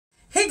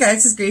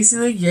guys, it's Gracie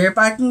the Year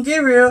Biking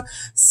Guru.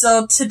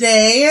 So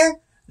today,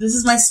 this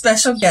is my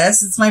special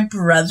guest. It's my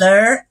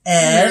brother,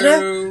 Ed.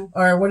 Hello.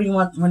 Or what do you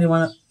want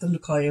them to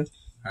call you?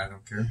 I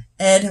don't care.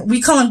 Ed.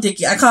 We call him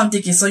Dickie. I call him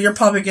Dickie, so you're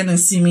probably gonna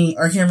see me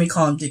or hear me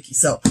call him Dickie.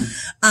 So,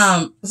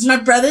 it's my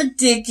brother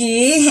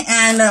Dickie,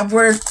 and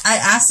I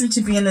asked him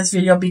to be in this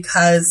video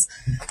because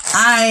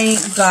I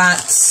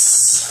got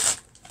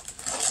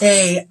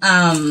a,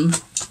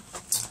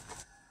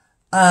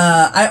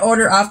 I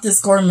ordered off this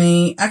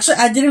gourmet. Actually,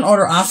 I didn't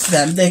order off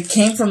them. They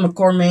came from a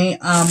gourmet,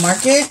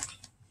 market,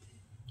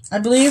 I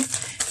believe.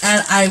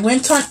 And I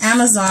went on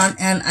Amazon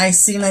and I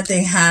seen that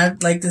they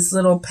had like this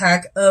little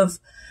pack of,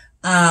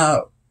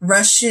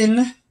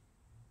 Russian.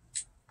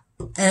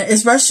 And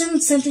is Russian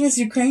the same thing as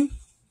Ukraine?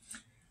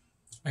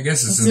 I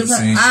guess it's the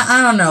same.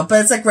 I don't know, but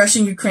it's like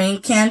Russian Ukraine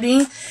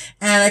candy.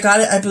 And I got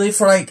it, I believe,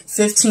 for like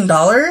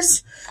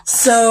 $15.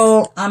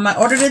 So, I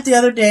ordered it the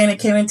other day and it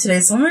came in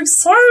today. So I'm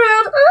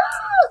excited.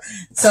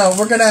 So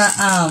we're gonna,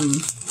 I'm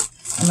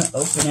gonna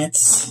open it.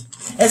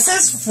 It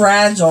says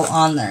fragile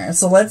on there.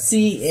 So let's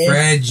see if...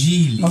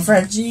 Fragile. Oh,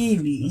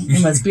 fragile.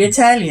 It must be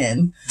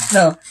Italian.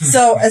 No.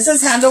 So it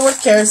says handle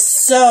with care.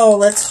 So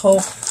let's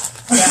hope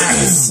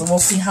that... So we'll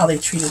see how they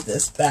treated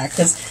this bag.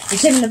 Because it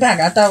came in the bag.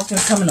 I thought it was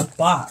going to come in a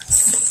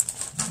box.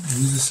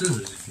 Use the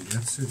scissors if you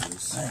got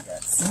scissors. I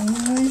got some.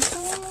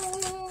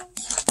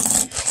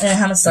 And it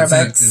had a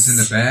Starbucks. Is it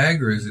in a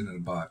bag or is it in a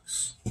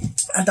box?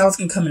 I thought it was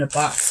going to come in a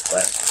box.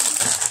 But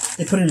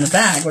they put it in a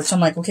bag. Which I'm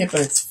like, okay,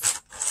 but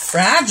it's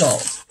fragile.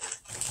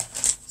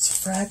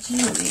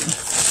 Fragile.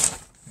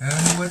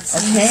 And what's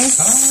okay,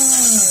 inside?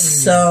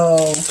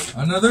 So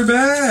another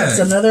bag. It's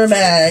another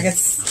bag.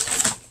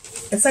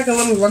 It's like a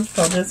little lunch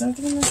bowl. There's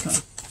anything in this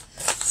one.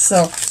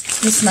 So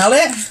you smell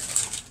it? It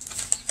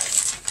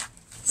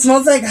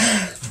smells like.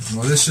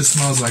 Well, this just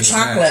smells like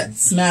chocolate.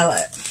 Smell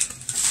it.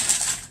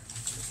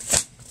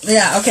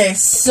 Yeah. Okay.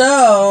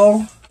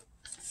 So.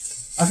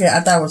 Okay,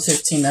 I thought it was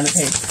 $15 that I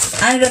paid.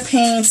 I ended up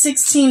paying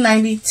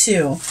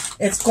 $16.92.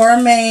 It's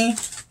gourmet.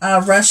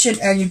 Russian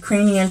and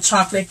Ukrainian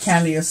chocolate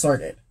candy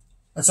assorted.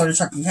 Assorted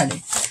chocolate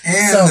candy.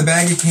 And so, the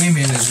bag it came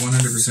in is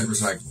 100%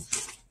 recyclable.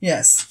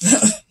 Yes.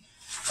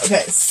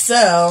 Okay,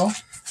 so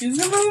he's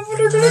gonna open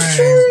it.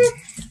 Right.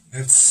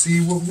 Let's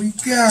see what we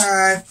got.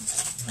 Alright.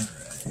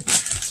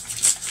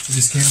 It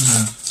just came in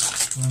a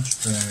lunch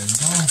bag.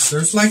 Oh,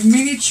 there's like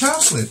mini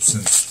chocolates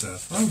and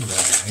stuff.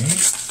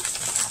 Alright.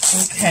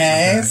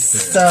 Okay,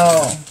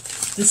 so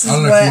this is I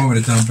don't know if you want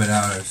me to dump it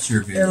out. It's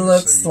your video. It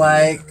looks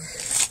like.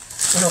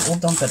 We'll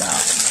dump it out.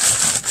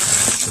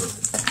 Sure.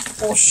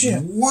 Oh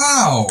shit!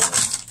 Wow!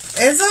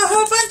 It's a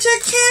whole bunch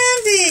of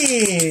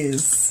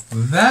candies.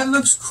 That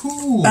looks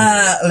cool.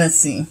 Let's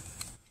see.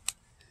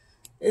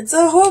 It's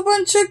a whole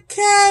bunch of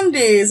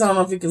candies. I don't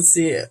know if you can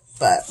see it,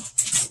 but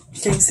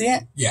can you see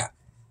it? Yeah.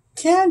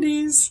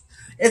 Candies.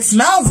 It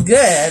smells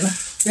good.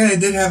 Yeah, it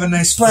did have a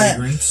nice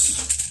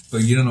fragrance,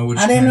 but you don't know which.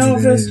 I didn't know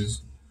if it was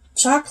is.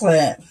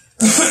 chocolate.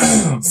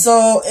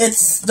 So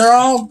they're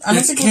all.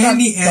 It's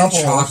candy and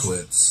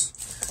chocolates.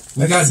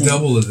 We got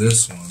double of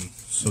this one,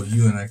 so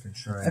you and I can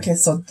try. Okay,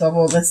 so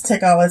double. Let's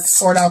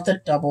sort out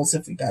the doubles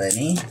if we got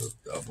any.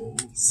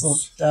 Doubles. So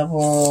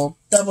double.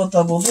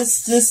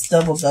 This,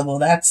 double.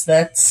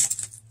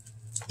 That's.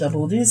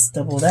 Double this,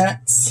 double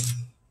that.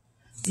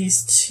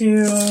 These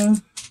two.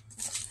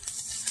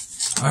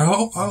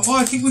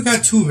 I think we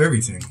got two of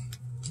everything.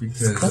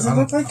 Because does it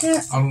look like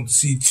it? I don't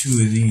see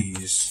two of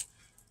these.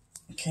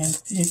 Okay,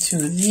 do two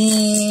of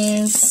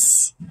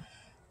these.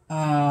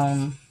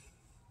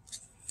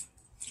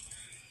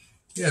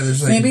 Yeah,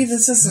 there's like... Maybe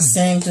this is the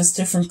same, just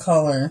different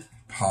color.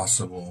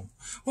 Possible.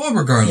 Well,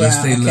 regardless,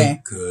 they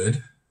look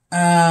good.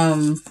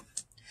 Cause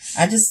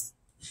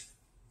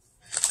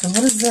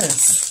what is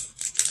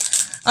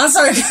this? I'm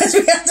sorry, guys,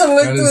 we have to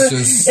look through it.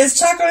 It's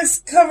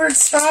chocolate-covered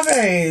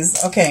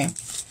strawberries. Okay.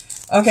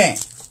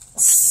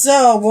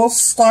 So, we'll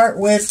start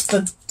with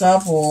the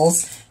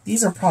doubles.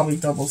 These are probably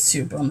doubles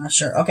too, but I'm not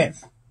sure. Okay.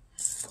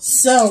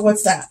 So,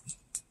 what's that?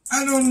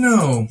 I don't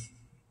know.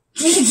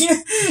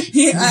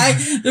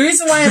 The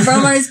reason why I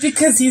brought mine is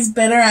because he's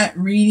better at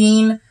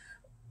reading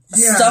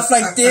stuff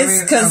like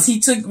this, because he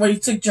took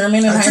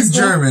German in high school.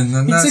 German,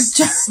 and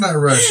it's not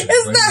Russian.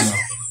 It's not.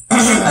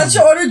 I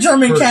should order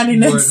German candy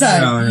next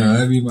time.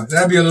 No,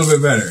 that'd be a little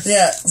bit better.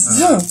 Yeah.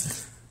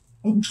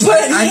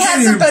 But he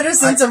has a better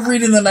sense of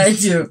reading than I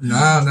do.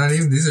 No, not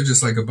even. These are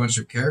just like a bunch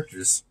of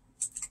characters.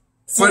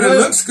 So but it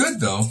looks good,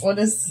 though. What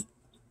is...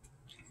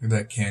 Look at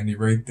that candy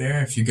right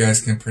there. If you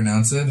guys can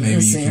pronounce it,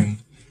 maybe you can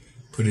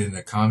put it in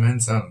the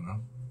comments. I don't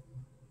know.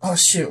 Oh,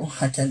 shoot.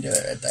 I can't do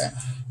it right there.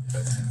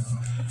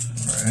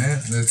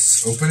 Alright,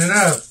 let's open it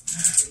up.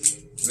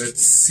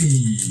 Let's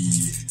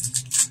see.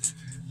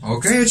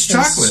 Okay, it's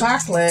chocolate.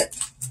 Chocolate.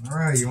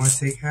 Alright, you want to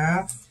take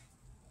half?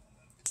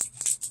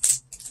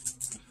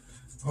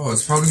 Oh,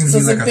 it's probably going to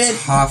be like a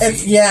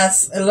toffee.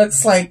 Yes, it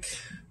looks like...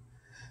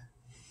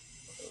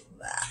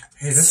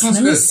 Hey, that smells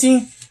good. Let me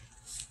see.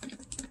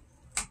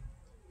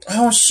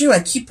 Oh, shoot. I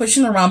keep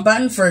pushing the wrong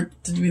button for it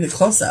to be the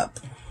close-up.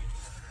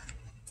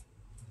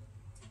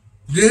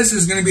 This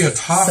is going to be a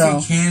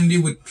toffee candy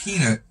with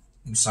peanut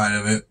inside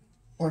of it.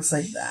 Looks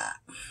like that.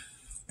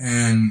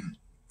 And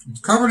it's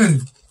covered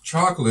in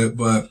chocolate,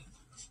 but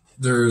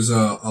there's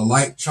a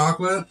light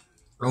chocolate,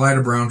 or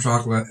lighter brown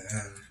chocolate,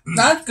 and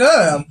not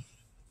good.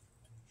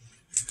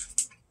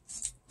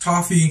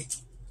 Toffee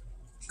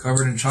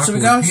covered in chocolate. So we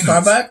got with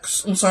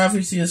Starbucks. I'm sorry if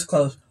you see this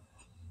close.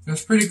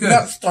 That's pretty good. We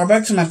got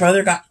Starbucks, and my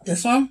brother got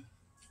this one.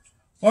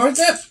 What was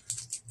it?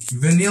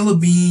 Vanilla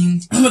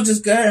bean. Which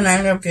is good, and I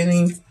ended up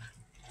getting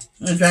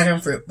the dragon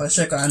fruit, but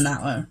should have gotten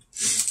that one.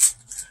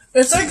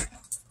 It's like...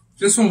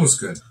 This one was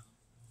good.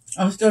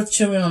 I'm still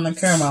chewing on the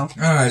caramel.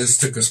 I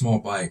just took a small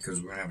bite because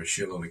we're going to have a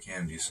shitload of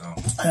candy, so...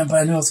 Yeah, but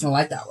I knew I was going to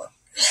like that one.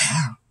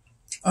 Yeah.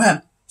 Okay.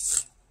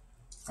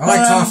 I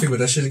like toffee, but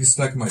that shit gets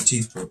stuck in my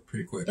teeth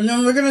pretty quick. And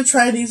then we're going to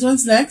try these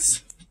ones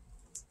next.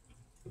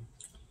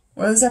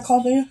 What is that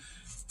called again?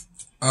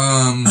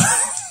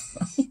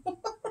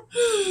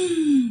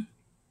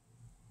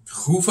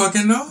 Who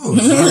fucking knows?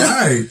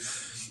 Alright.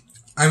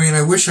 I mean,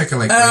 I wish I could,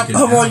 like, break it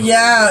down. Well,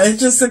 yeah, it's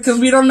just because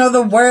we don't know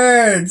the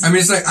words. I mean,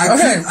 it's like,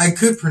 I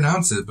could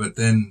pronounce it, but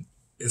then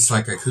it's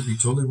like I could be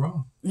totally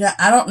wrong. Yeah,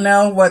 I don't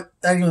know what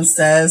that even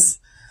says.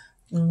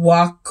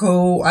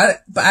 Wako.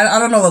 But I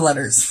don't know the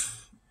letters.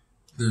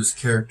 There's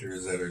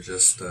characters that are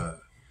just,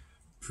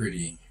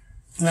 pretty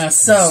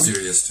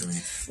serious to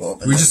me.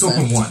 We just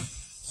opened one.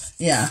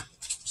 Yeah.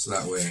 So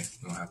that way,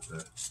 you don't have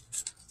to...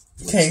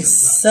 Okay,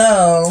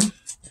 so...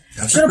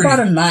 Should have brought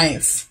a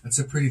knife. That's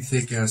a pretty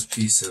thick-ass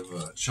piece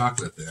of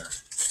chocolate there.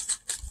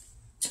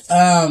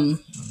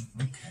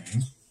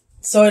 Okay.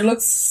 So it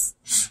looks...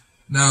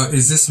 Now,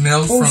 is this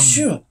mailed from...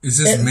 shoot. Is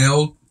this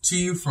mailed to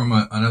you from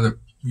another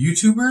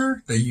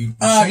YouTuber that you...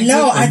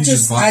 no, I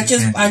just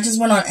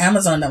went on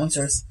Amazon. That one's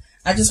yours.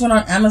 I just went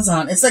on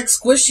Amazon. It's like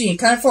squishy. It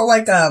kind of felt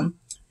like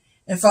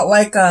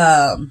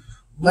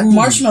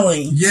marshmallow.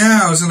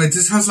 Yeah, I was like,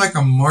 this has like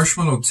a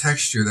marshmallow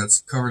texture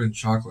that's covered in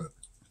chocolate.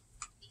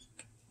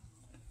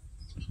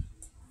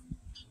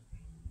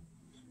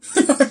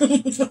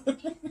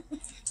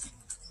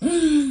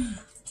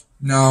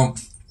 Now,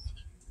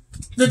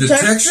 the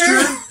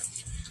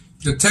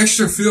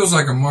texture feels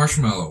like a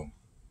marshmallow.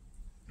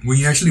 When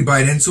you actually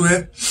bite into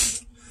it,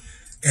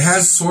 it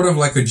has sort of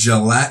like a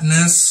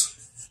gelatinous,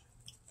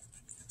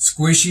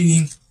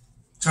 squishy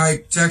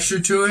type texture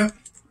to it.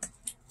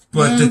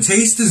 But the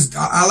taste is,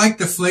 I like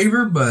the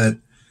flavor, but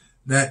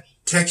that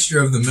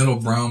texture of the middle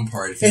brown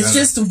part. It's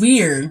just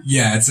weird.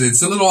 Yeah, it's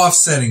a little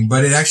offsetting,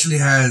 but it actually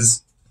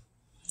has...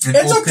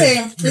 It's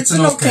okay. It's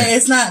okay.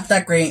 It's not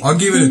that great. I'll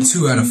give it a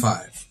 2 out of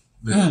 5.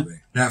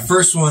 That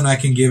first one, I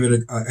can give it a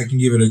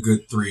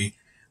good 3.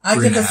 I'll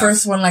give the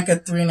first one like a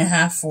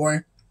 3.5,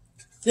 4.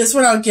 This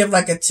one I'll give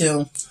like a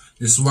 2.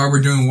 This is why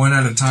we're doing one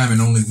at a time and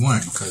only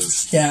one,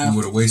 because you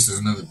would have wasted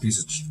another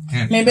piece of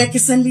candy. Maybe I could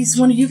send these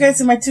one of you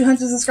guys in my 200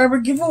 subscriber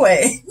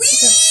giveaway.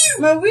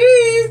 My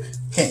wee.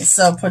 Okay,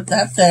 so put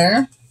that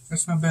there.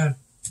 That's not bad.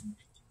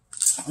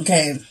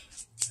 Okay,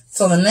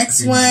 so the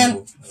next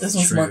one, this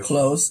one's more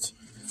closed,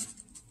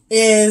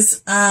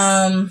 is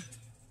Korivka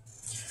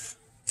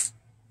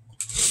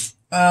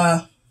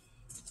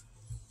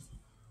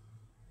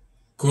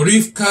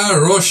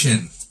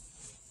Russian.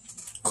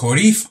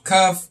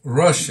 Korivka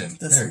Russian.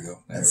 There you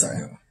go. There we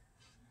go.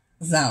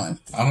 It's that one.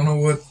 I don't know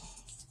what.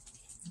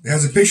 It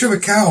has a picture of a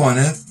cow on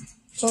it.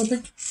 So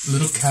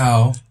little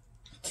cow.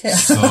 Yeah.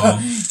 So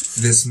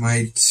this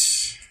might.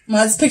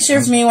 Well, it's a picture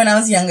of me when I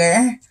was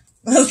younger.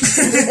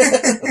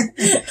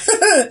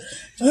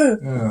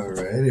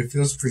 Alright, it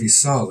feels pretty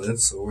solid,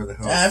 so where the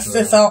hell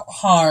it felt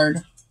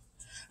hard.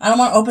 I don't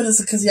want to open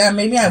this because,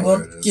 maybe I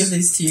will give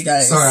these to you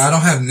guys. Sorry, I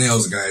don't have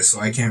nails, guys, so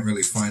I can't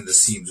really find the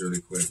seams really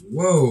quick.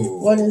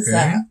 Whoa. What is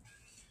that?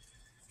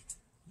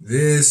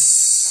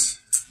 This...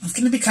 It's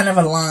going to be kind of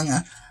a long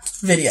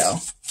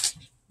video.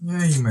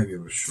 Yeah, you might be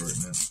able to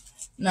shorten it.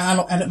 No, I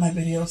don't edit my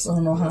videos, so I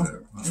don't know how.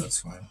 Well, that's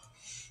fine.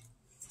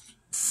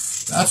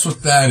 That's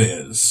what that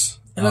is.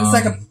 It looks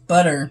like a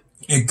butter.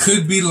 It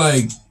could be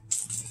like...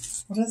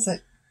 What is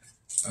it?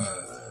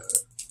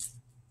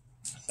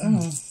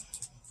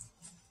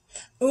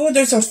 Oh,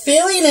 there's a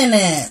filling in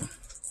it.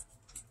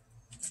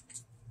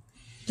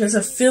 There's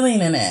a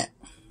filling in it.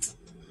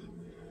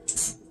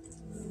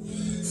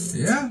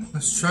 Yeah,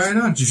 let's try it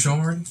out. Did you show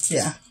them already?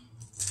 Yeah.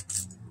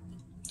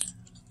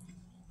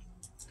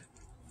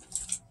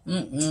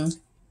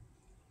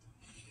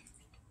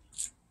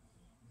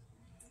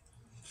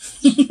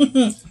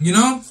 You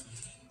know,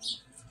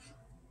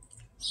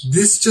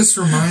 this just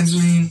reminds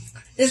me.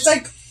 It's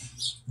like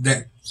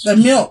that the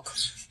milk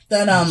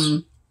that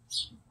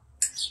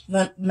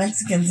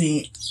Mexicans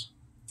eat,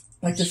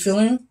 like the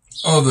filling.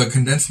 Oh, the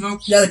condensed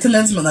milk? Yeah, the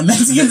condensed milk that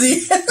Mexicans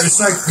eat. It's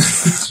like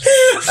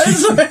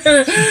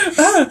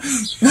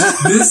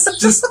this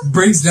just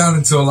breaks down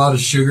into a lot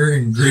of sugar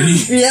and gritty.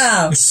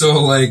 Yeah.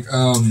 So like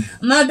I'm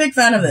not a big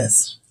fan of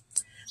this.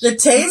 The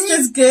taste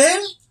is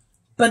good,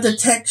 but the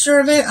texture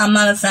of it I'm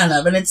not a fan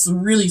of, and it's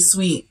really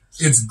sweet.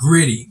 It's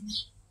gritty.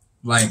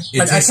 Like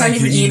it tastes like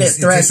you're eating, it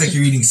tastes like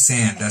you're eating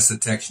sand. That's the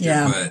texture.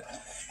 Yeah. But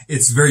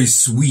it's very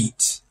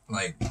sweet.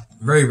 Like,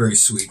 very, very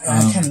sweet.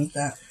 I can't eat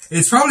that.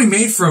 It's probably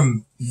made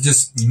from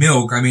just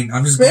milk. I mean,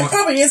 I'm just But going... it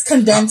probably is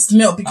condensed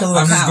milk because of the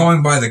cow. I'm just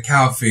going by the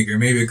cow figure.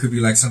 Maybe it could be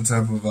like some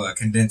type of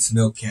condensed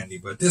milk candy.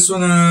 But this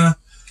one,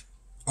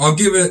 I'll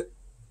give it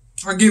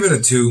a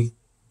 2.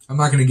 I'm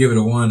not going to give it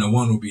a 1. A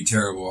 1 would be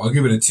terrible. I'll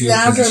give it a 2.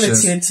 Yeah, I'll give it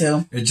a 2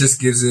 too. It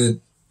just gives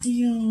it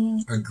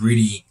a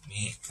gritty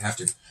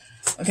after.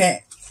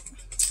 Okay.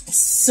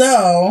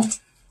 So...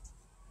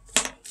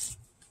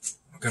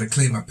 I've got to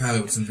clean my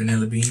palate with some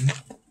vanilla bean.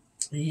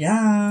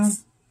 Yeah.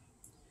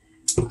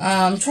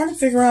 I'm trying to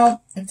figure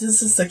out if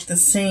this is like the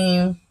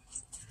same.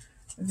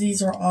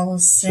 These are all the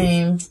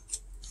same.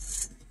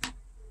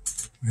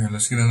 Here,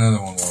 let's get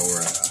another one while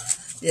we're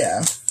yeah.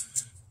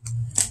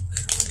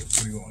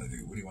 What do you want to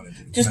do? What do you want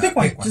to do? Just pick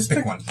one.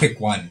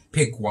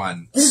 Pick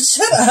one.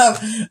 Shut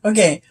up.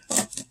 Okay.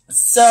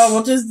 So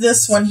we'll do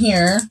this one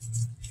here.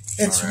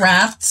 It's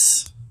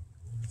wrapped.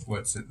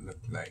 What's it look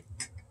like?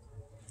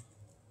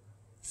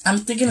 I'm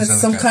thinking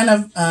it's some kind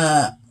of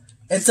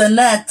it's a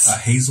nut. A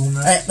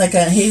hazelnut? Like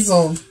a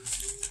hazel.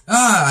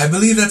 Ah, I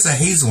believe that's a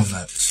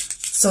hazelnut.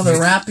 So the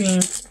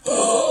wrapping.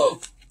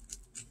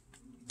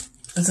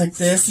 It's like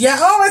this. Yeah,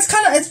 oh, it's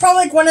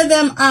probably like one of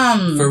them,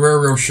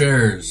 Ferrero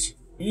Rochers.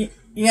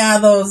 Yeah,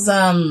 those,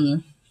 yeah,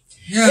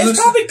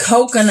 it's probably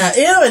coconut.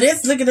 Ew, it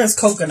is. Look at this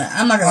coconut.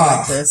 I'm not gonna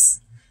like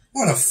this.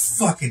 What a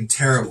fucking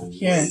terrible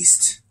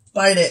waste.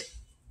 Bite it.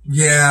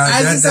 Yeah,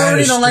 I just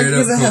already don't like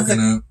because it has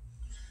coconut.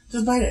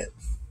 Just bite it.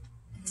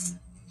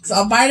 So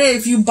I'll bite it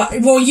if you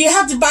bite. Well, you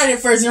have to bite it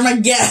first. You're my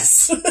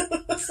guest.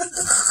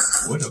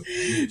 What a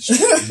bitch.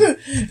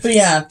 But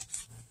yeah,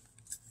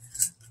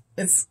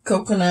 it's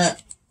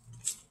coconut.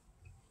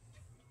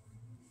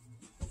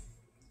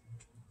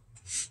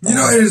 You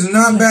know, it is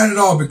not bad at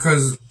all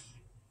because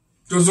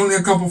there's only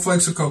a couple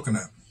flakes of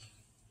coconut.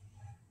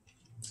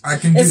 I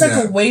can do that. It's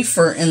like a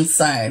wafer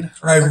inside.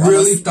 I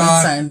really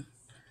thought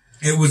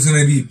it was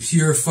going to be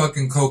pure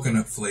fucking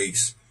coconut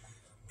flakes.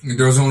 And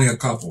there was only a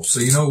couple.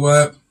 So you know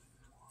what?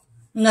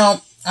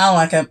 No, I don't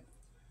like it.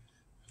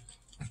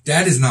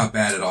 That is not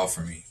bad at all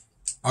for me.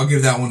 I'll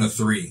give that one a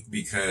 3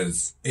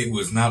 because it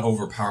was not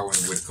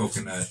overpowering with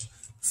coconut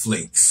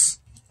flakes.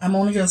 I'm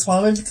only going to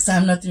swallow it because I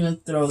have nothing to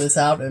throw this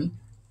out in.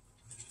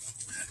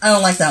 I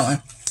don't like that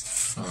one.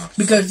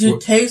 Because you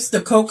taste the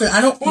coconut.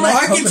 I don't like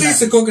coconut. I can taste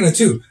the coconut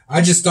too.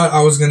 I just thought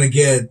I was going to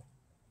get,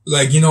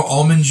 like, you know,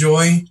 Almond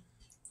Joy?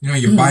 You know,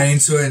 you bite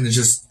into it and it's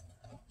just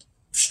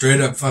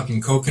straight up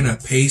fucking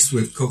coconut paste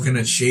with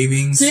coconut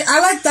shavings. See, I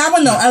like that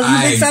one though. I'm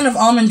a big fan of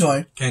Almond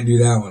Joy. Can't do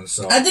that one,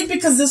 so. I think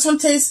because this one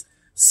tastes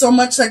so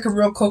much like a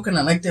real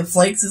coconut. Like the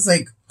flakes is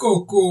like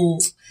cocoa.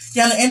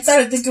 Yeah, on the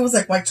inside I think it was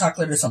like white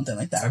chocolate or something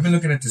like that. I've been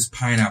looking at this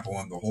pineapple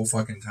one the whole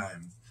fucking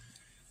time.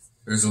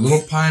 There's a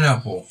little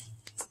pineapple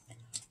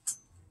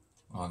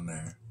on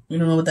there. You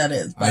don't know what that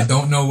is. I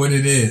don't know what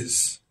it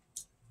is.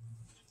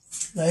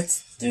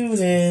 Let's do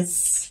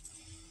this.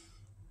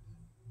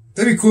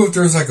 That'd be cool if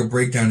there was like a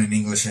breakdown in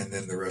English and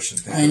then the Russian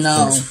thing. I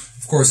know.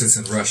 Of course it's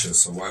in Russia,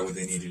 so why would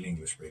they need an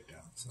English breakdown?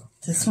 So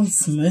this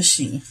one's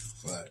smushy.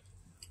 But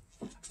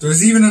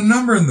there's even a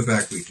number in the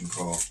back we can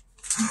call.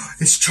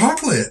 It's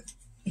chocolate.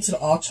 Is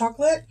it all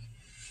chocolate?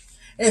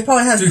 It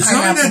probably has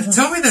pineapple.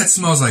 Tell me that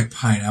smells like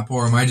pineapple,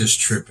 or am I just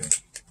tripping?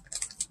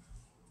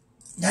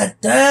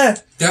 That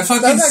fucking... That's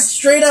like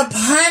straight up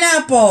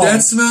pineapple.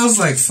 That smells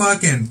like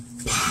fucking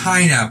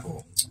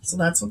pineapple. So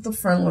that's what the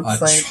front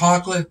looks like. A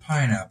chocolate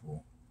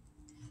pineapple.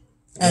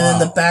 And then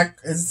the back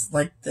is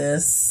like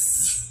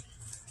this.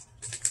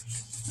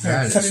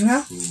 Here, cut it in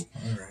half. Cool.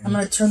 Right. I'm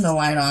going to turn the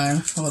light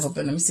on a little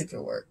bit. Let me see if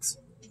it works.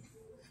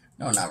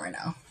 No, not right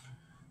now.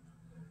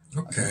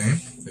 Okay.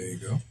 There you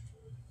go.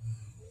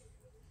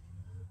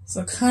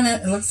 So kind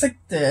of, it looks like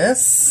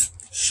this.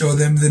 Show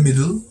them the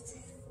middle.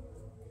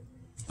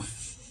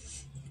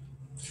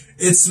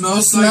 It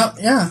smells like...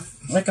 Yeah,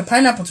 like a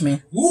pineapple to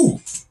me.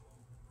 Ooh.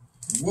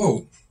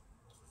 Whoa.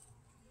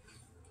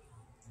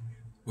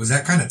 Was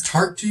that kind of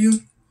tart to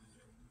you?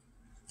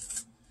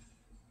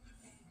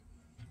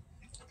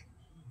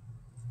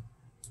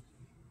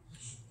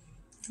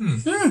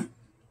 I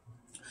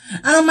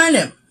don't mind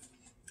it.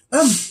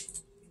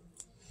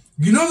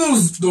 You know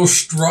those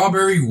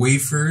strawberry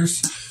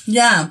wafers?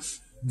 Yeah.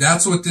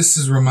 That's what this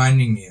is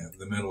reminding me of,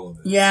 the middle of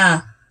it.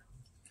 Yeah.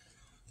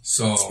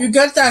 So you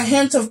get that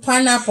hint of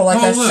pineapple,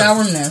 like that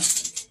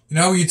sourness. You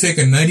know, you take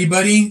a Nutty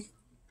Buddy,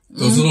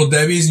 those little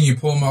Debbies, and you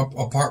pull them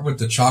apart with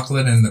the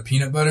chocolate and the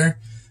peanut butter.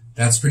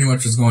 That's pretty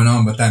much what's going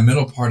on. But that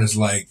middle part is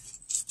like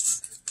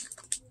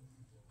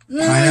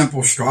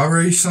pineapple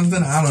strawberry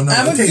something. I don't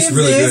know. It tastes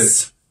really good.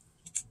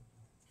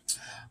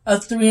 A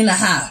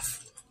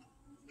 3.5.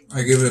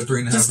 I give it a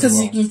 3.5. Just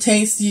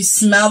because you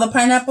smell the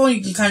pineapple,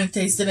 you can kind of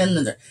taste it in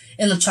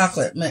the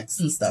chocolate mix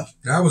and stuff.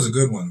 That was a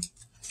good one.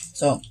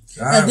 So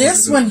now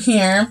this one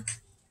here,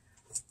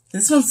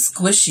 this one's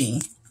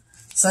squishy.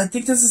 So I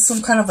think this is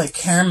some kind of like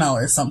caramel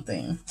or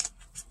something.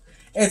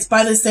 It's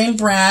by the same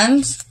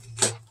brand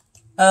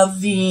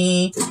of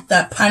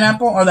that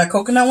pineapple or that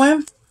coconut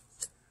one.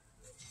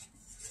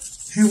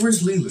 Hey,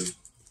 where's Lilu?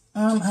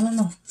 I don't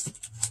know.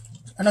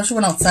 I know she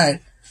went outside.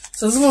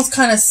 So this one was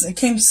kind of, it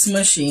came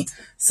smushy.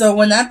 So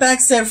when that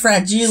bag said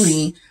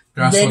fragile,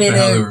 that's what the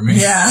hell they were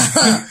making.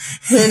 Yeah.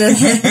 They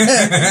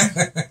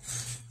didn't.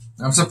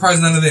 I'm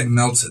surprised none of it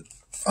melted.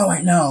 Oh,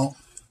 I know.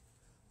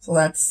 So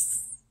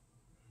that's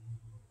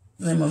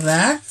the name of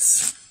that.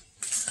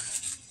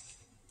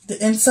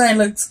 The inside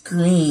looks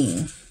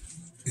green.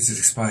 Is it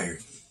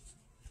expired?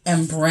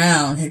 And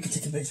brown. Here, you can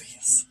take a big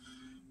piece.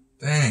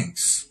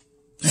 Thanks.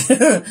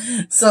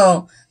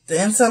 So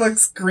the inside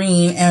looks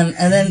green, and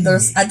then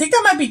there's, I think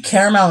that might be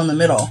caramel in the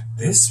middle.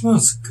 This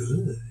smells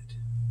good.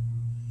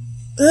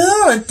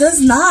 Ew, it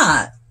does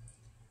not.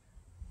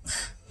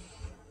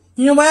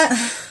 You know what?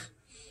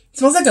 It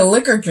smells like a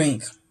liquor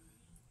drink.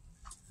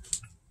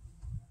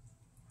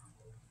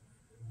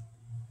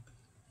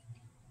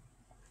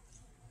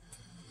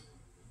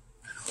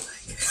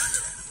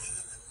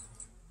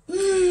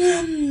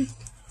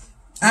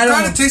 I don't. It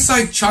kind of tastes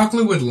like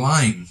chocolate with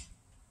lime.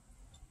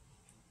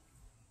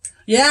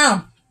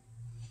 Yeah.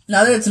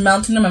 Now that it's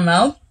melting in my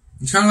mouth.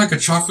 It's kind of like a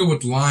chocolate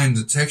with lime.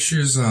 The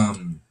texture's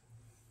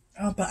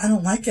Oh, but I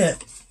don't like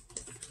it.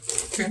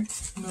 Okay,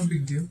 no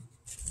big deal.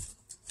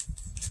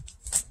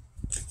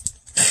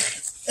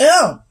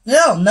 Ew,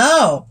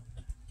 no.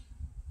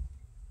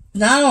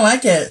 No, I don't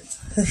like it.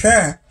 For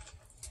sure.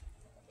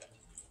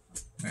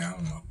 Yeah, I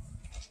don't know.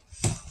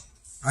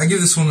 I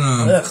give this one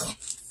Ugh.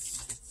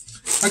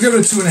 I give it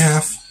a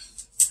 2.5.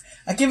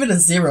 I give it a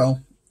 0.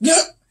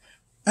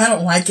 I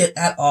don't like it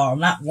at all.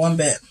 Not one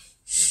bit.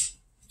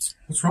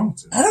 What's wrong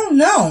with it? I don't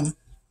know.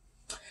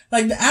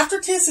 Like, the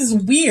aftertaste is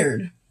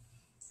weird.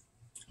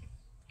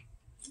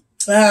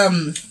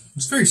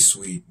 It's very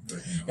sweet,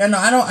 but you know. Yeah, no,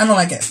 I don't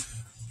like it.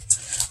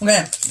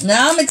 Okay,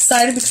 now I'm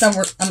excited because I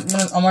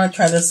want to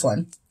try this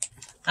one.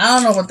 I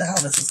don't know what the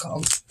hell this is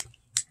called.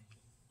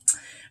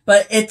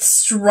 But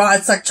it's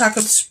like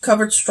chocolate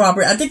covered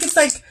strawberry. I think it's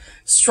like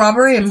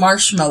strawberry and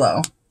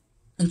marshmallow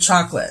and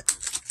chocolate.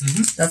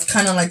 Mm-hmm. That's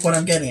kind of like what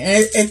I'm getting.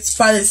 And it's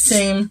by the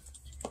same,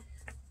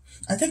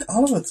 I think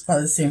all of it's by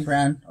the same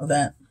brand of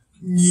that.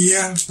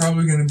 Yeah, it's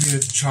probably going to be a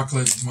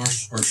chocolate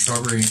or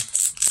strawberry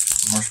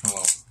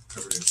marshmallow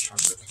covered in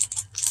chocolate.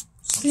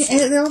 See,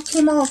 they all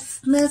came all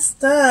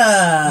messed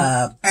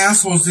up.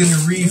 Assholes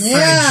didn't read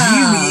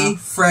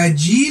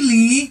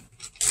fragile.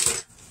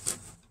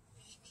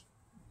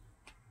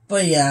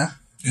 But yeah.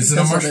 Is it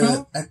a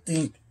marshmallow? I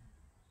think.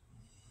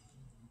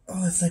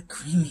 Oh, it's like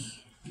creamy.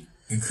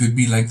 It could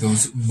be like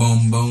those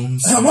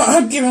bonbons.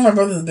 I'm giving my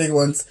brother the big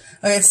ones.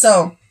 Okay,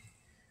 so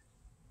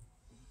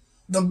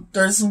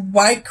there's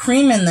white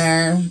cream in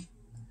there.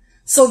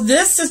 So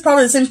this is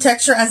probably the same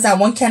texture as that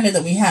one candy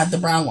that we had, the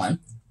brown one.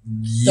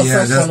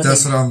 Yeah,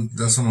 that's what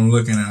I'm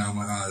looking at. I'm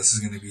like, oh, this is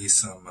gonna be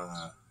some.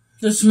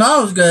 The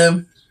smell is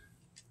good,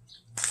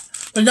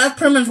 but that's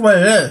pretty much what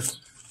it is.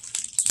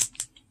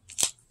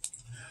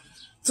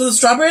 So the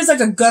strawberry is like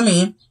a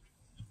gummy.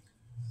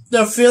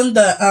 They're feeling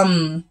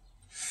the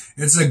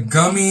It's a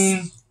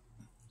gummy.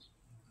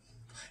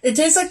 It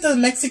tastes like the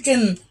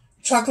Mexican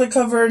chocolate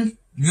covered.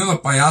 You know the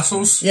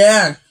payasos?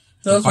 Yeah.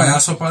 The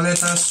payaso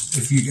paletas.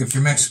 If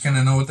you're Mexican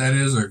and know what that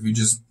is, or if you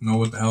just know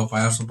what the hell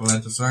payaso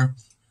paletas are,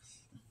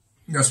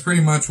 that's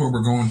pretty much what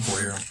we're going for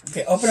here.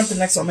 Okay, open up the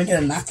next one. Let me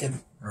get a napkin.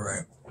 All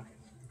right.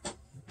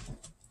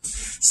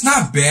 It's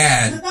not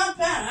bad. It's not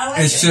bad. I like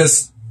it. It's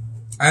just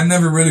I've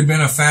never really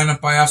been a fan of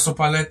payaso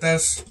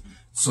paletas,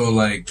 so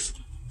like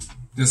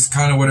this is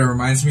kind of what it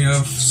reminds me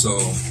of. So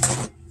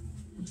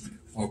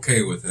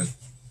okay with it.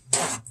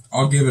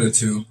 I'll give it a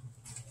 2.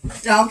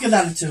 Yeah, I'll give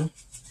that a 2,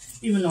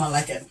 even though I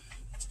like it.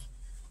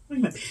 Look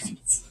at my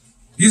pants.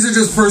 These are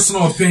just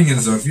personal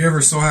opinions, though. If you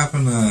ever so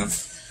happen to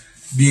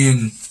be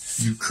in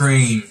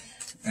Ukraine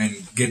and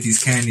get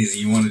these candies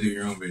and you want to do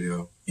your own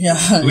video, yeah,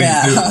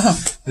 please do.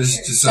 This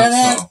is just and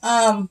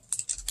then,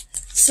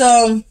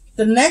 so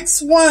the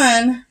next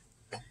one,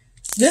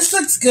 this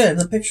looks good.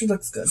 The picture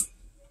looks good.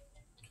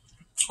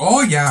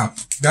 Oh yeah,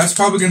 that's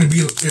probably gonna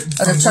be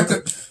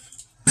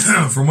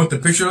from what the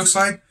picture looks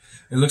like.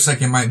 It looks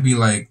like it might be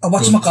like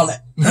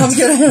whatchamacallit.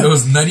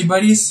 Those Nutty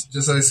Buddies,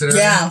 just like I said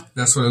earlier. Yeah.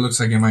 That's what it looks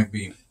like it might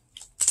be.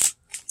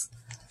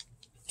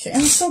 Okay,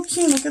 and it's so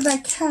cute. Look at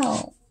that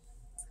cow.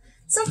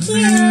 So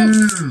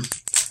cute.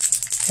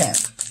 Okay.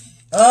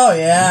 Oh,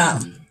 yeah.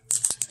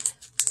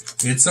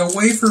 It's a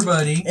wafer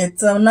buddy.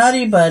 It's a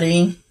Nutty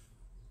Buddy.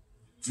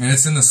 And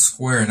it's in the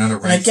square, not a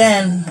right. And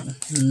again,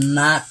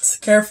 not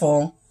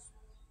careful.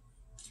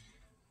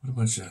 What a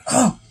bunch of...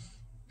 Oh,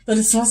 but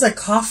it smells like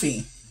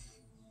coffee.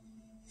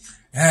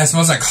 Yeah, it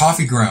smells like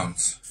coffee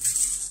grounds.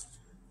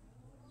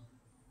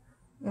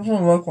 That's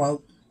what it looks like.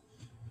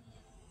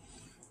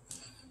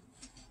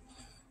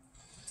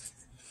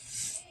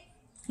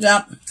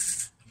 Yep.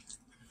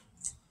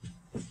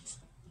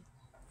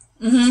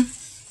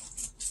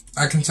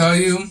 I can tell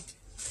you,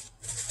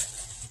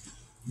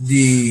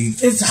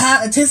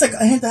 it tastes like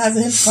a hint that has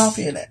a hint of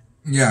coffee in it.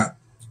 Yeah,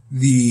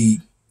 the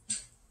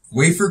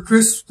wafer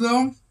crisps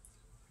though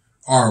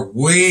are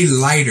way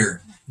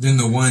lighter than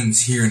the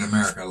ones here in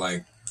America.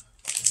 Like,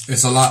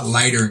 it's a lot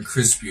lighter and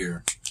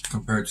crispier.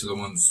 compared to the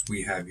ones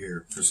we have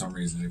here for some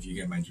reason, if you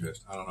get my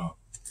drift. I don't know.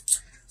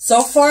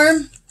 So far,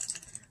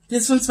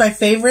 this one's my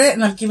favorite,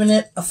 and I'm giving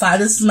it a 5.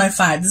 This is my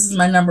 5. This is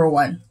my number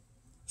 1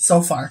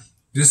 so far.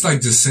 This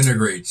like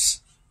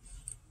disintegrates.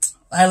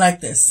 I like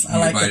this. I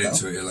like it, though. You bite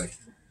into it, you're like...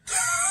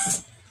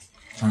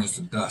 turns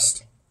to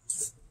dust.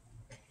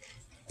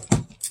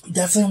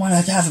 Definitely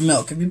want to have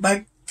milk. If you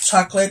buy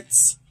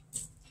chocolates,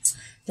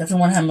 definitely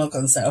want to have milk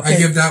on the side. Okay. I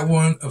give that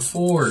one a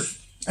 4.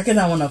 I give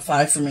that one a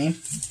 5 for me.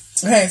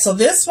 Okay, so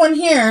this one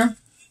here,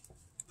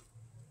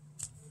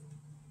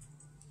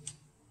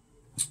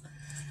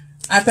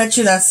 I bet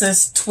you that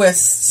says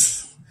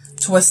twist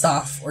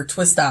off, or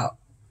twist out.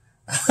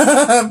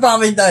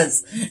 Probably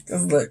does.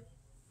 Because look.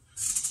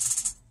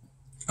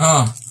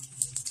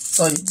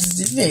 So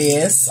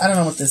this, I don't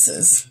know what this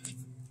is.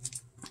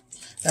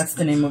 That's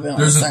the name of it.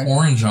 There's an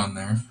orange on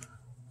there.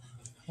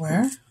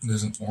 Where?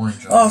 There's an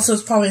orange on there. there. So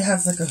it probably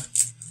has like a...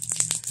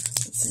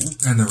 Let's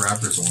see. And the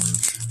wrapper's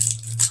orange.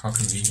 How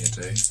convenient,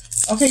 eh?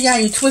 Okay, yeah,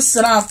 you twist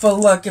it off, but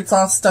look, it's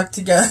all stuck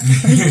together.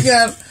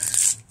 Yeah.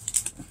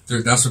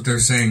 That's what they're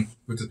saying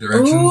with the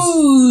directions.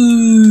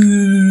 Ooh.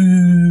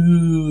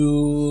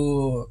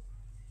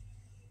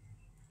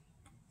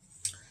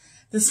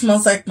 This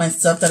smells like my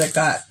stuff that I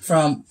got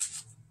from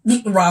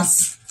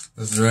Ross.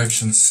 The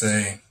directions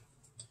say,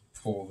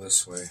 pull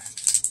this way.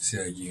 See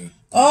how you...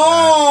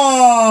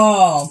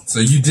 Oh! So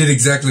you did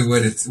exactly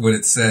what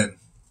it said,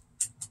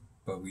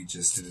 but we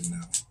just didn't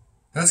know.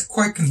 That's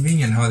quite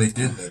convenient how they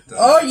did that, though.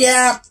 Oh,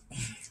 yeah.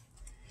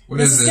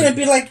 This is going to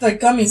be like the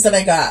gummies that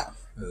I got.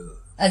 Ugh.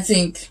 I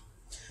think.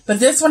 But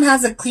this one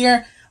has a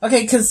clear...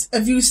 Okay, because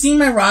if you've seen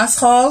my Ross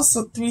hauls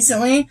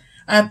recently,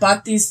 I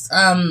bought these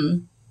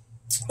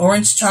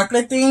orange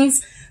chocolate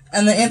things.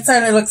 And the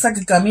inside, it looks like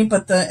a gummy,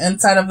 but the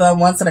inside of the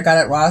ones that I got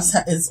at Ross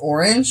is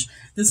orange.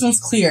 This one's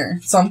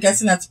clear. So I'm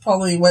guessing that's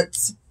probably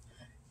what's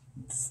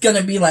going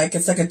to be like.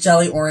 It's like a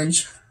jelly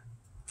orange.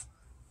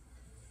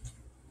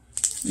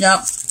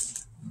 Yep.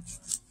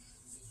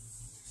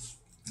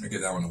 I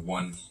give that one a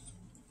 1.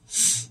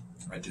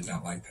 I did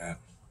not like that.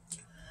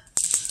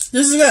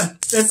 This is good.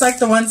 It's like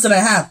the ones that I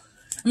have.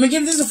 I'm going to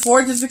give this a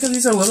 4 just because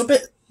these are a little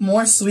bit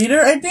more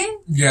sweeter, I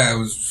think. Yeah, it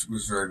was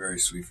very, very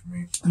sweet for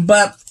me.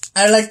 But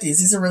I like these.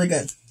 These are really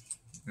good.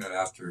 That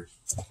after.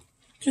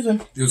 Excuse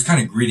me. It was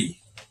kind of gritty.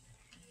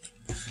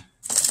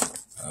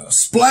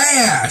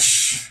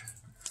 Splash!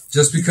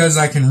 Just because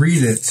I can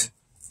read it.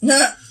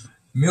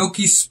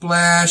 Milky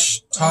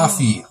Splash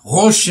Toffee.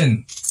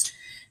 Russian.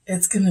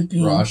 It's going to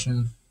be...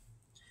 Russian.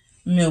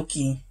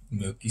 Milky.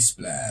 Milky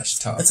Splash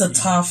Toffee. It's a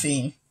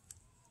toffee.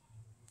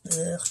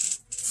 Ugh.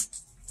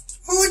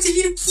 Oh, it's a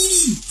little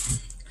kitty.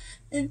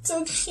 It's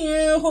so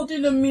cute.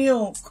 Holding the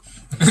milk.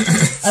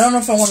 I don't know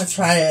if I want to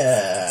try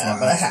it,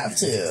 but I have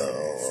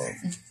to.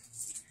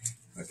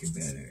 Fucking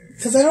better.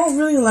 Because I don't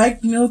really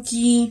like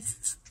milky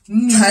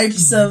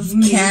types of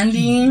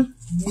candy. I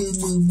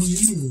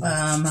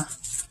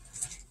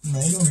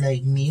don't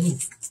like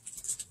milk.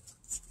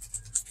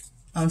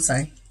 I'm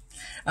sorry.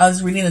 I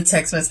was reading the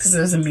text message because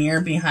there's a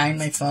mirror behind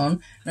my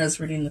phone, and I was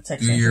reading the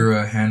text message. Do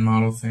your hand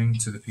model thing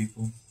to the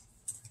people.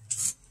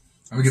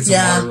 I'm gonna get some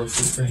water real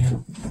quick for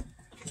him.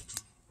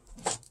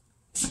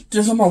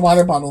 There's no more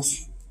water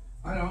bottles.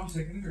 I know, I'm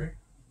taking a drink.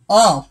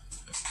 Oh.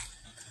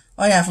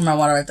 Oh, yeah, for my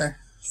water right there.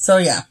 So,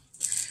 yeah.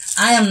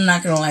 I am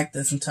not going to like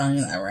this. I'm telling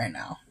you that right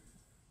now.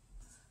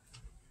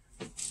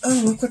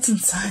 Oh, look what's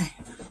inside.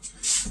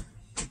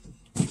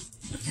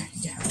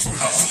 Yeah.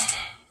 Oh.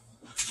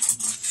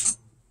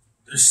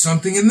 There's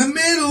something in the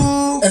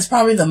middle. It's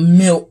probably the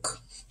milk.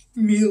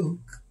 Milk.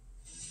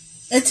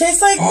 It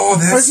tastes like... Oh,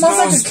 that it smells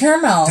like a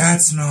caramel.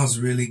 That smells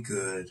really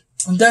good.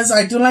 It does.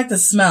 I do like the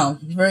smell.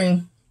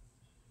 Very...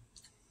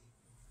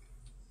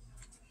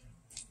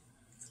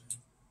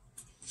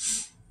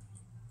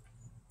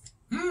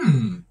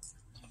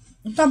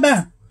 It's not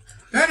bad.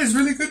 That is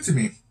really good to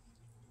me.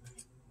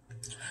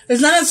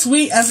 It's not as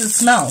sweet as it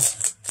smells.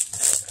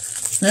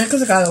 Maybe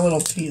because I got a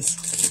little piece.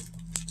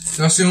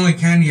 That's the only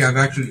candy I've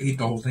actually ate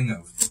the whole thing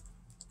of.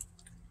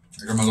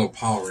 I got my little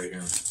pile right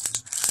here.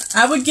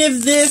 I would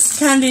give this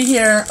candy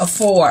here a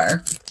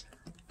 4.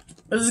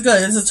 This is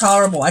good. This is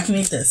tolerable. I can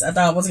eat this. I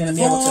thought I wasn't going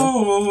to be able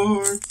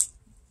to.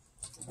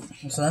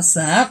 So that's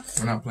that.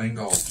 We're not playing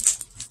golf.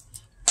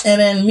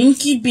 And then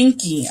Minky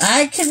Binky.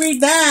 I can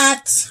read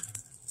that.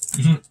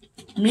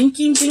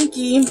 Minky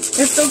Binky.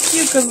 It's so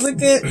cute because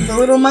look at the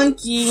little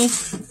monkey. And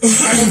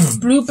it's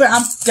blueberry.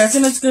 I'm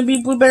guessing it's going to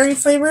be blueberry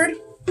flavored.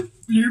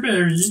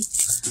 Blueberry.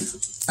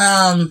 It's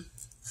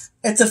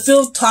a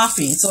filled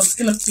toffee, so it's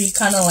going to be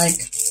kind of like...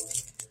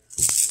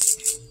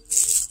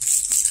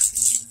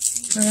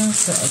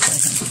 Okay.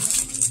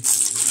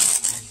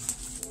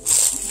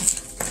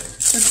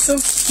 It's so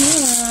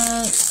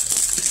cute.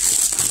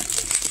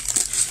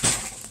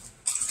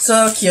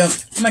 So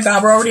cute. Oh my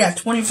god, we're already at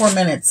 24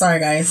 minutes. Sorry,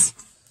 guys.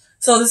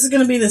 So this is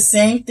going to be the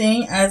same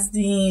thing as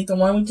the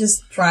one we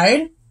just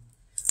tried.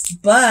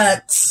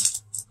 But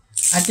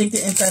I think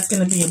the inside's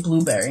going to be a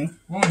blueberry.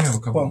 We'll only have a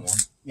couple more.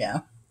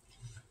 Yeah.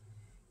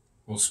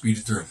 We'll speed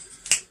it through.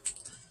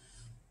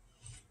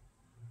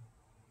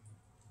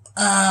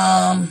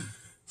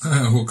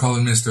 We'll call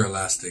it Mr.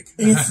 Elastic.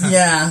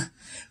 Yeah.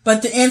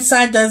 But the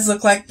inside does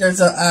look like there's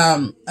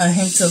a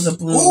hint of the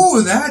blue.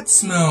 Ooh, that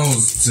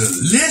smells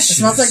delicious. It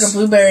smells like a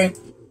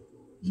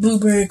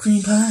blueberry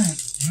cream pie.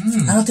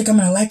 I don't think I'm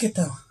gonna like it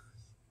though.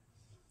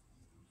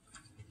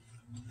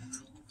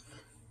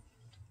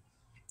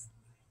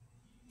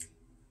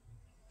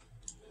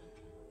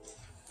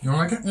 You don't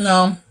like it?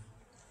 No.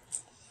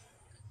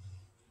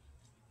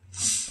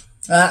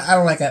 I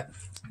don't like it.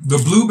 The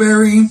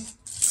blueberry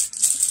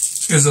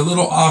is a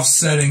little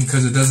offsetting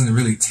because it doesn't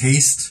really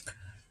taste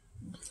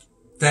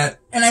that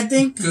and I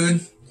think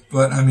good.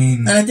 But I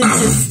mean, and I think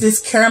this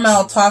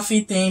caramel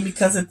toffee thing,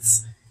 because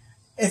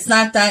it's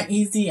not that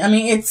easy. I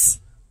mean, it's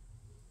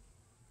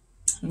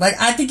like,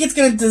 I think it's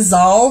gonna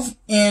dissolve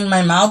in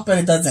my mouth, but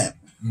it doesn't.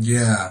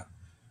 Yeah.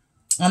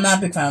 I'm not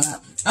a big fan of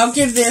that. I'll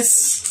give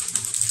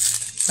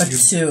this a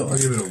 2. I'll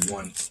give it a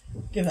 1.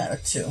 Give that a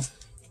 2.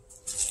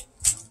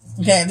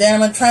 Okay, then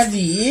I'm gonna try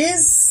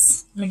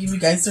these. I'm gonna give you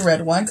guys the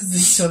red one because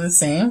these two are the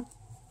same.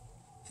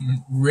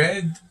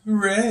 Red.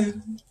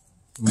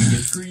 We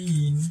get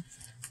green.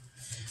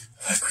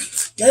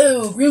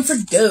 Green for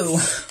go.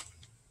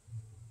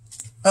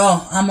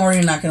 Oh, I'm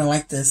already not gonna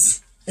like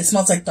this. It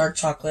smells like dark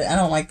chocolate. I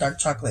don't like dark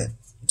chocolate.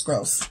 It's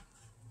gross.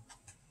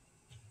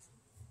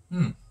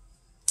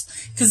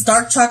 Because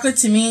dark chocolate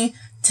to me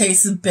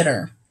tastes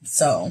bitter.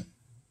 So,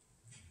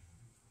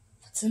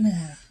 what's in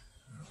there?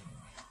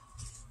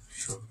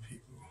 Show the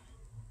people.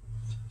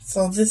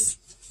 So this,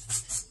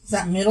 is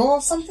that middle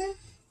or something?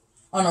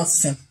 Oh no,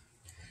 it's the same.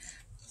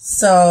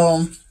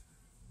 So,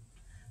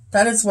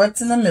 that is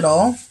what's in the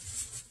middle.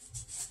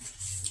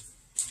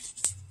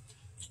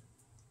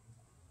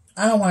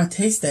 I don't want to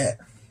taste it.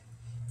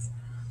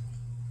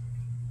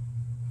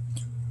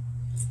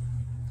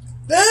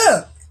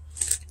 Ugh!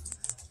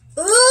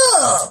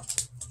 Ugh!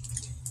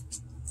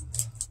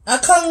 I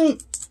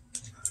can't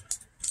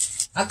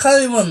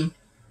even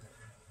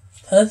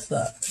taste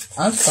that.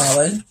 I'm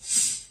sorry.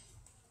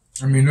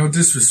 I mean, no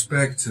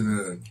disrespect to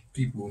the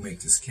people who make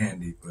this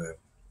candy, but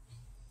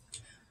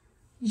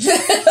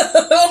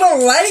I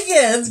don't like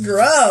it. It's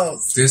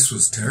gross. this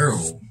was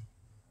terrible.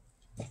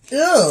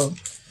 Ew.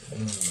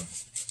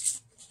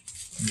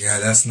 Yeah,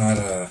 that's not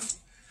a...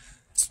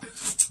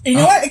 You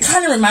know what? It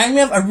kind of reminded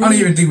me of a really... I don't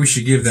even think we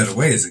should give that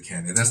away as a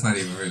candy. That's not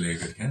even really a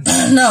good candy.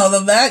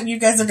 No, that you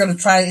guys are going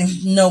to try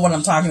and know what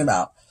I'm talking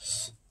about.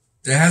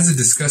 It has a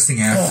disgusting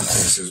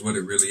aftertaste is what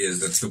it really is.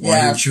 That's the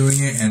while you're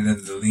chewing it, and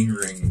then the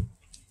lingering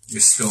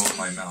is still in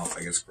my mouth.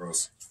 I guess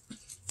gross.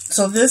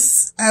 So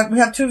this, we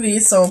have 2 of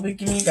these, so I'll be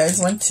giving you guys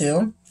 1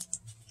 too.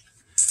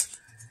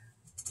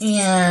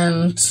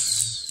 And...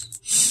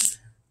 Is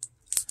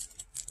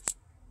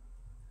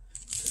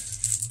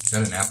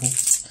that an apple?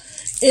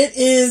 It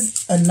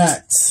is a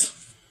nut.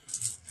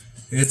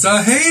 It's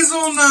a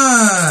hazelnut!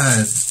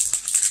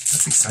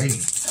 That's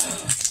exciting.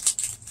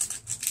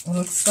 It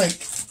looks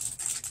like...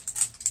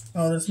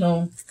 Oh, there's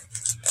no...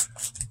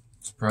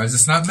 Surprised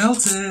it's not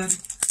melted.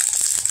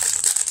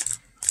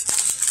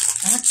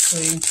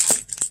 Actually,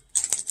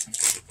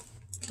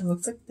 it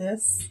looks like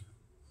this.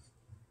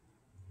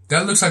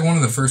 That looks like one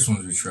of the first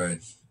ones we tried.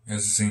 It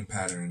has the same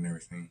pattern and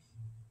everything.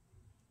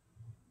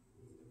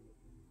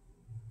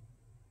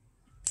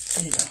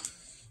 There you go.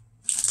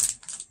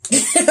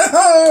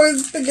 Oh,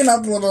 it's picking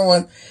up the little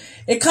one.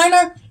 It kind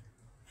of...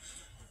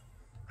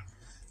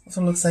 That's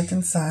what it looks like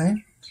inside.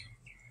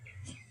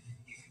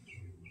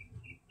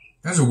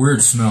 That's a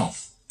weird smell.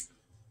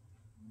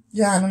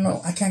 Yeah, I don't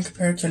know. I can't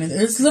compare it to anything.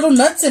 There's little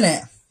nuts in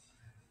it.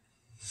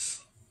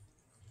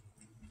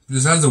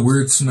 This has a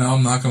weird smell,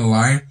 I'm not gonna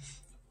lie.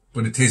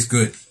 But it tastes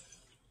good.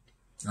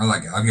 I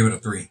like it. I'll give it a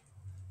 3.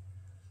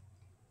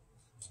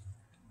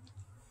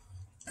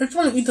 I just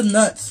want to eat the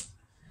nuts.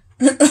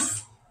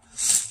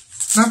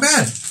 Not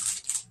bad.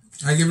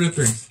 I give it a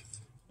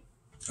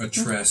 3. A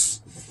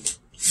tress.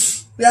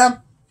 Yeah.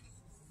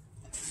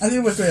 I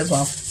give it a 3 as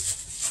well.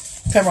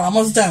 Okay, we're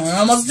almost done. We're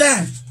almost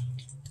done.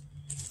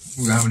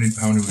 How many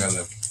we got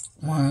left?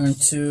 1,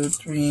 2,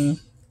 3.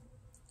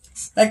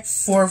 Like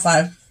 4 or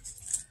 5.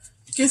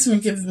 Guess we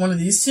give one of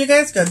these to you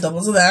guys. Got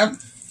doubles of that.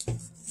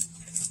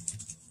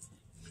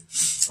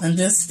 And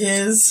this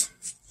is...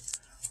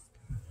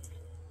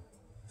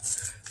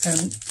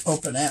 And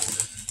open it.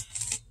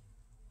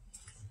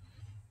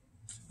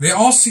 They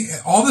all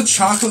the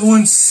chocolate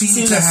ones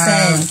seem to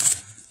have...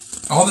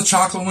 Same. All the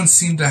chocolate ones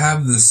seem to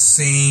have the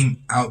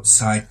same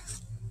outside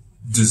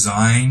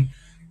design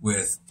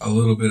with a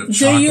little bit of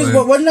chocolate. They use,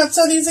 what nuts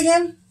are these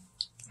again?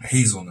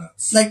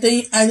 Hazelnuts. Like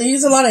they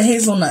use a lot of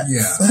hazelnuts.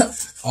 Yeah.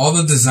 All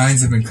the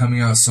designs have been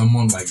coming out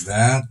somewhat like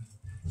that.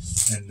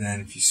 And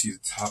then if you see the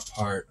top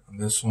part on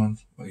this one,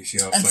 well, you see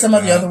how it's and like some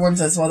that. of the other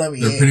ones as well that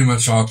we They're ate. pretty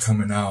much all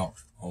coming out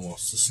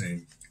almost the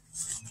same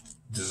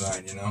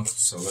design, you know?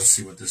 So let's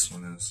see what this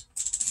one is.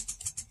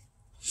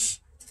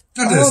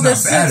 Not that it's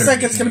this not bad looks or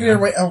like it's going to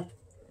anything, be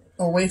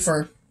a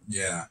wafer.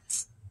 Yeah.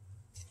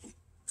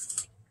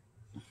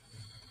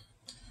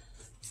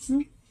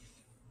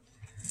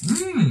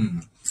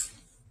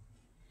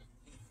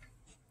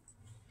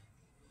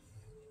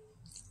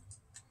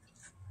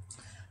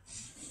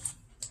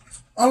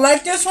 I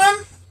like this one.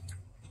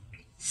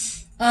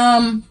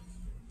 I'm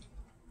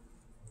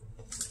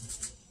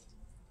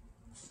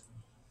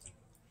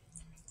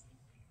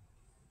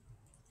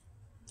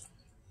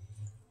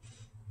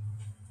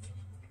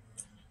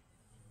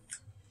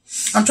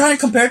trying to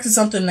compare it to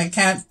something and I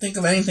can't think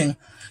of anything.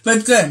 But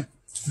it's good.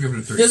 Give it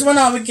a 3. This one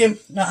I would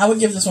give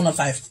this one a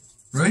 5.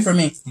 Really? For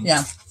me.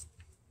 Yeah.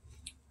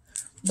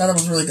 Thought it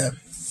was really good.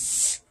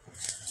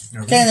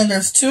 Okay, and then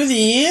there's 2 of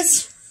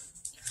these.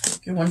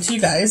 Give one to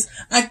you guys.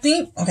 I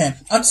think, okay,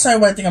 I'll decide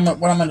what I'm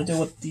gonna do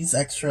with these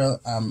extra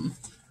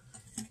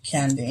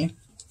candy.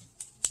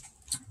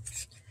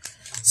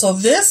 So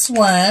this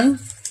one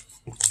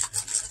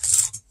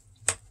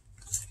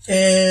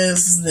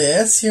is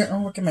this here. Oh,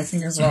 look at my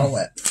fingers are all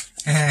wet.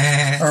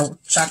 Or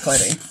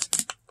chocolatey.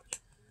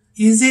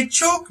 Is it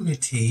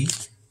chocolatey?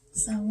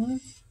 Is that one?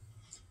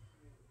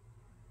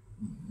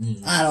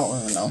 I don't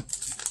really know.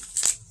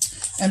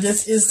 And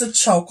this is the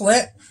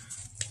chocolate.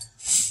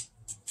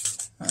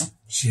 Oh.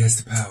 She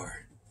has the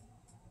power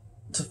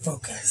To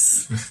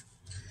focus.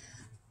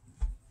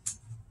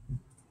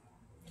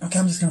 Okay,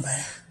 I'm just gonna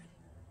buy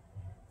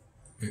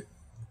it.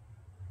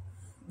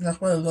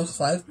 That's what it looks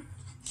like.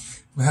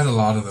 We had a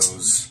lot of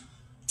those.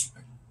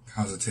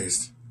 How's it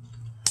taste?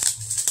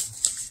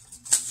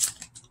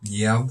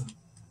 Yeah.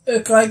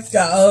 It's like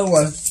the other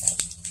one.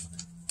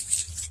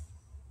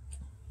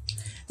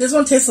 This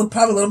one tastes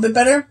probably a little bit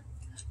better,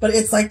 but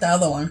it's like the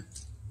other one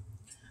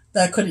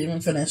that I couldn't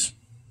even finish.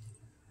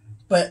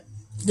 But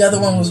the other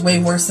one was way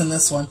worse than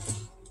this one.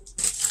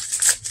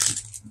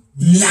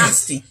 Niet.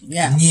 Nasty.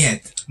 Yeah.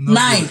 Niet. No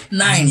 9. good.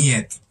 9.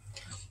 Niet.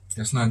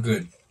 That's not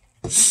good.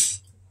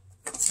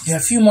 Yeah, a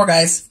few more,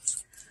 guys.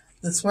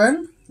 This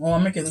one. Well,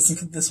 I'm going to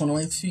get this one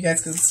away for you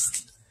guys because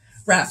it's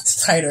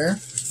wrapped tighter.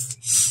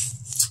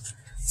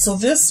 So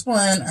this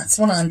one, I just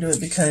want to undo it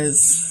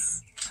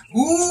because...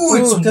 Ooh,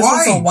 it's this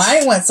white. one's a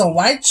white one. It's a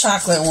white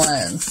chocolate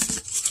one.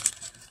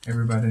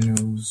 Everybody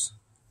knows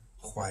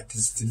white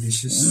is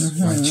delicious.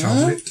 White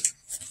chocolate.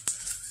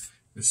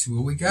 Let's see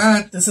what we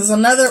got. This is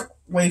another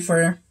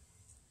wafer.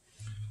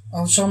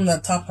 I'll show them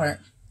that top part.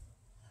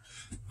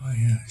 Oh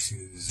yeah, I see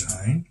the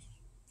design.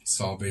 It's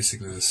all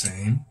basically the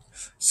same.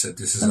 Except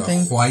this is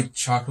Something. a white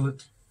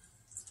chocolate.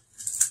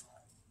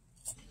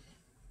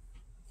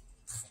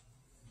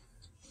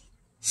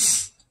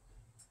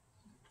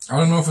 I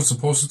don't know if it's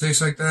supposed to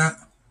taste like that.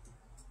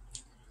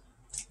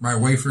 My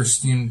wafers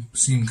seem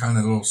kind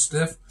of a little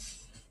stiff.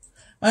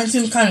 Mine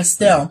seems kind of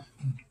stale.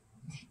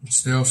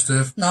 Still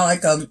stiff. Not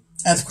like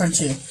as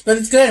crunchy. But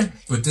it's good.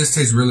 But this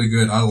tastes really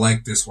good. I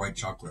like this white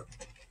chocolate.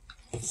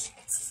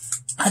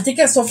 I think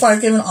so far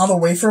I've given all the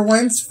wafer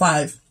ones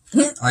 5.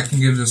 I can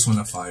give this one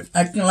a 5.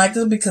 I can like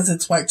it because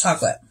it's white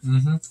chocolate.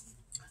 Mm-hmm.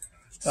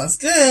 So it's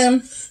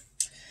good.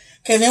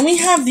 Okay, then we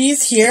have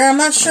these here. I'm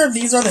not sure if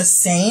these are the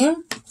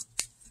same.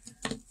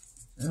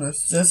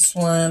 There's this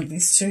one,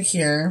 these 2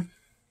 here,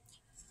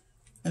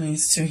 and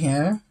these 2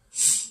 here.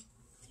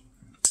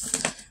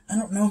 I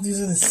don't know if these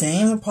are the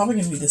same. They're probably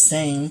going to be the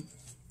same.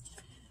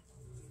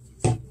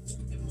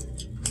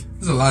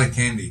 There's a lot of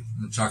candy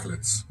and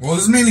chocolates. Well,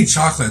 there's mainly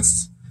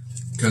chocolates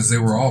because they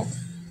were all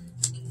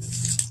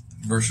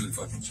virtually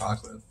fucking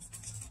chocolate.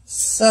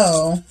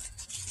 So,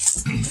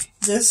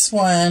 this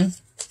one,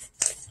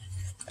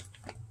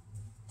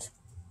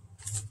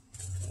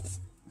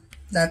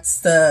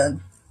 that's the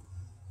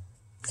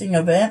thing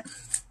of it. I'm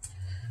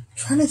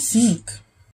trying to think.